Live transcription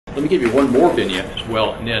Let me give you one more vignette as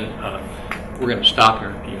well, and then we're going to stop here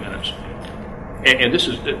in a few minutes. And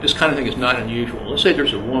this kind of thing is not unusual. Let's say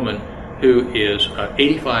there's a woman who is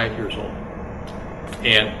 85 years old,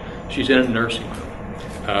 and she's in a nursing home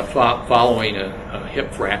following a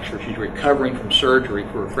hip fracture. She's recovering from surgery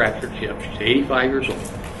for a fractured hip. She's 85 years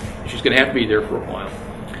old. She's going to have to be there for a while.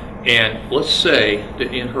 And let's say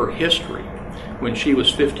that in her history, when she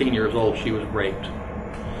was 15 years old, she was raped,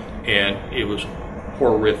 and it was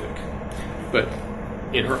horrific. But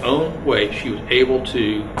in her own way, she was able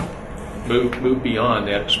to move beyond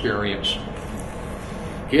that experience,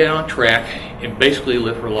 get on track, and basically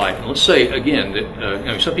live her life. And let's say, again,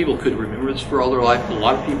 that some people could remember this for all their life. A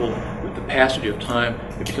lot of people, with the passage of time,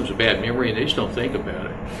 it becomes a bad memory, and they just don't think about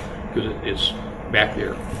it because it's back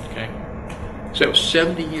there. Okay, so that was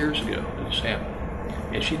 70 years ago that this happened,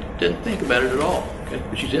 and she didn't think about it at all. Okay,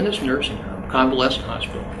 but she's in this nursing home, convalescent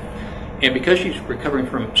hospital, and because she's recovering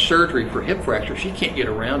from surgery for hip fracture, she can't get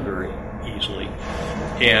around very easily,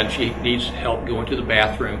 and she needs help going to the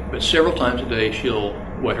bathroom. But several times a day, she'll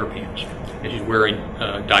wet her pants, and she's wearing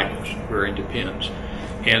diapers, wearing Depends,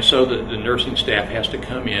 and so the nursing staff has to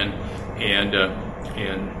come in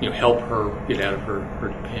and help her get out of her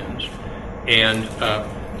Depends, and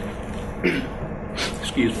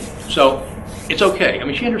excuse me. So it's okay. I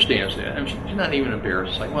mean, she understands that. I mean, she's not even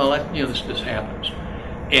embarrassed. It's like, well, this happens,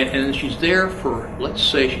 and then she's there for, let's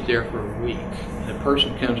say she's there for a week. The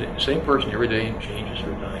person comes in, the same person every day, and changes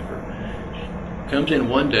her diaper. She comes in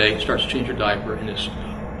one day, starts to change her diaper, and this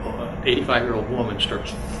 85-year-old woman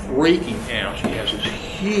starts freaking out. She has this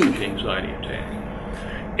huge anxiety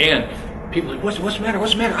attack, and people are like, what's the matter?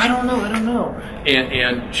 What's the matter? I don't know.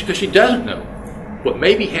 And because she doesn't know, what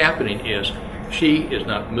may be happening is she is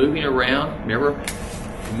not moving around. Remember,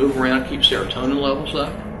 you move around, keep serotonin levels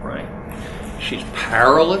up, right? She's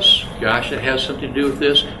powerless. Gosh, that has something to do with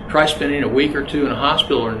this. Try spending a week or two in a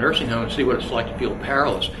hospital or a nursing home and see what it's like to feel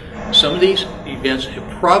powerless. Some of these events have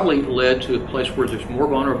probably led to a place where there's more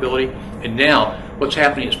vulnerability, and now what's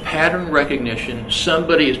happening is pattern recognition.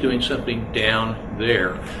 Somebody is doing something down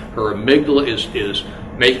there. Her amygdala is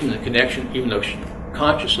making the connection, even though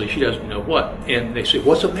consciously she doesn't know what. And they say,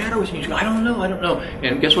 "What's the matter with you?" She goes, I don't know.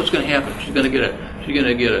 And guess what's going to happen? She's going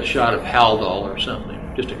to get a shot of Haldol or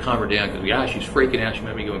something, just to calm her down, because she's freaking out. She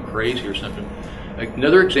might be going crazy or something.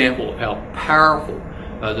 Another example of how powerful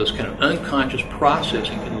those kind of unconscious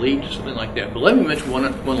processing can lead to something like that. But let me mention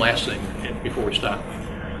one last thing before we stop.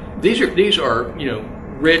 These are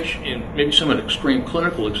rich in maybe some of the extreme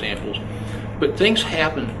clinical examples, but things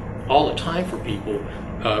happen all the time for people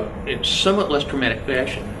in somewhat less traumatic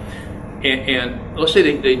fashion. And let's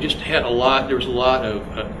say they just had there was a lot of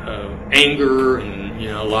anger and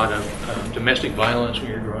a lot of domestic violence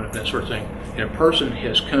when you're growing up, that sort of thing. And a person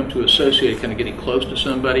has come to associate kind of getting close to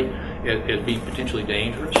somebody as being potentially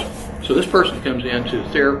dangerous. So this person comes in to a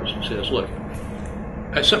therapist and says, look,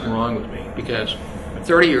 there's something wrong with me because I'm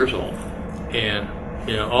 30 years old and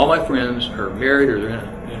all my friends are married or they're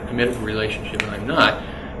in a committed relationship and I'm not.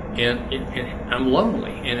 And I'm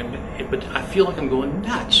lonely, but I feel like I'm going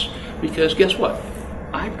nuts because guess what?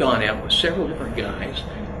 I've gone out with several different guys,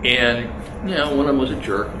 and one of them was a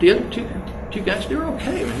jerk. The other two guys, they were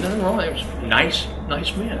okay. I mean, nothing wrong. They were nice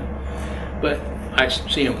men. But I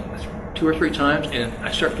see them 2 or 3 times, and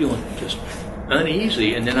I start feeling just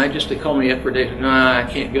uneasy. And then they call me up for a day. Nah, I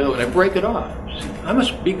can't go, and I break it off. I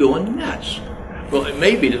must be going nuts. Well, it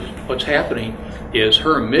may be that what's happening is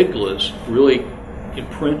her amygdala's really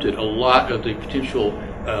imprinted a lot of the potential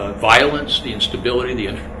violence, the instability, the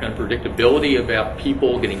unpredictability about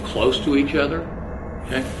people getting close to each other.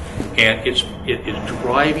 Okay, and it is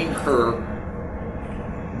driving her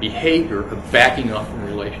behavior of backing off from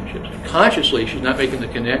relationships. Consciously, she's not making the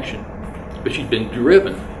connection, but she's been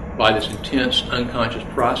driven by this intense unconscious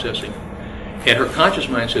processing. And her conscious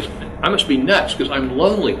mind says, I must be nuts because I'm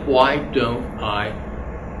lonely. Why don't I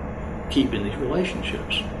keep in these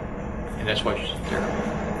relationships? And that's why she's in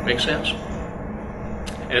therapy. Make sense?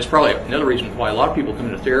 And it's probably another reason why a lot of people come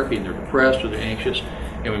into therapy and they're depressed or they're anxious,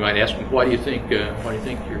 and we might ask them, why do you think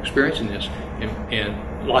you're experiencing this?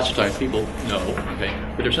 And lots of times people know, okay,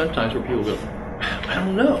 but there's sometimes where people go, I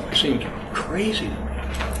don't know, it seems crazy to me.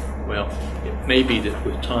 Well, it may be that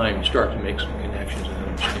with time you start to make some connections and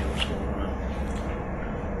understand what's going on.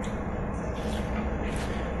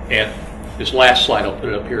 And this last slide, I'll put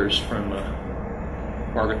it up here, is from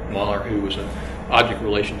Margaret Mahler, who was an object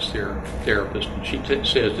relations therapist, and she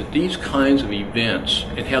says that these kinds of events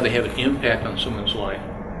and how they have an impact on someone's life,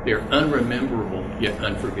 they're unrememberable yet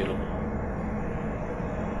unforgettable.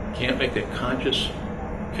 Can't make that conscious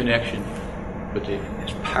connection, but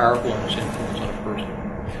it's powerful in its influence on a person.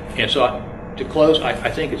 And so to close,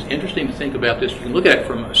 I think it's interesting to think about this. You can look at it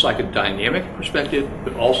from a psychodynamic perspective,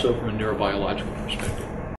 but also from a neurobiological perspective.